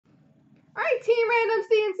All right, team random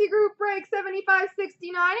CNC group break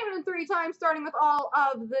 7569. I'm going to 3 times starting with all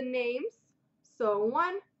of the names. So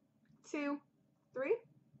 1, 2, 3.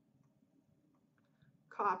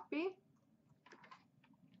 Copy.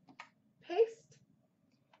 Paste.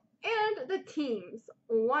 And the teams.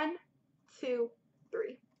 1, 2,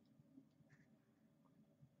 3.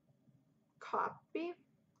 Copy.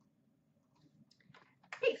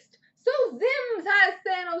 Paste. So Zims has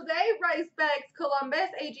San Jose, Rice Bags Columbus,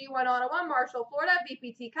 AG1 Ottawa, Marshall Florida,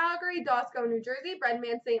 VPT Calgary, Dosco New Jersey,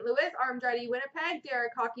 Breadman St. Louis, Armdready Winnipeg,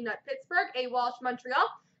 Derek Hockey Nut Pittsburgh, A Walsh Montreal,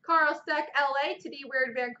 Carl Steck LA, Teddy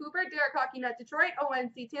Weird Vancouver, Derek Hockey Nut Detroit,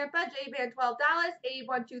 ONC Tampa, J Van 12 Dallas,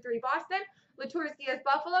 A123 Boston, Latourski S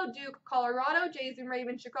Buffalo, Duke Colorado, Jason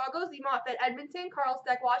Raven Chicago, Z Moffett Edmonton, Carl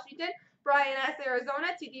Steck Washington, Brian S.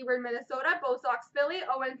 Arizona, TD Word Minnesota, Bo Sox Philly,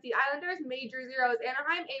 ONC Islanders, Major Zeros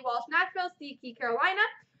Anaheim, A Walsh Nashville, C Key Carolina,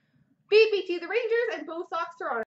 BPT the Rangers, and Bo Sox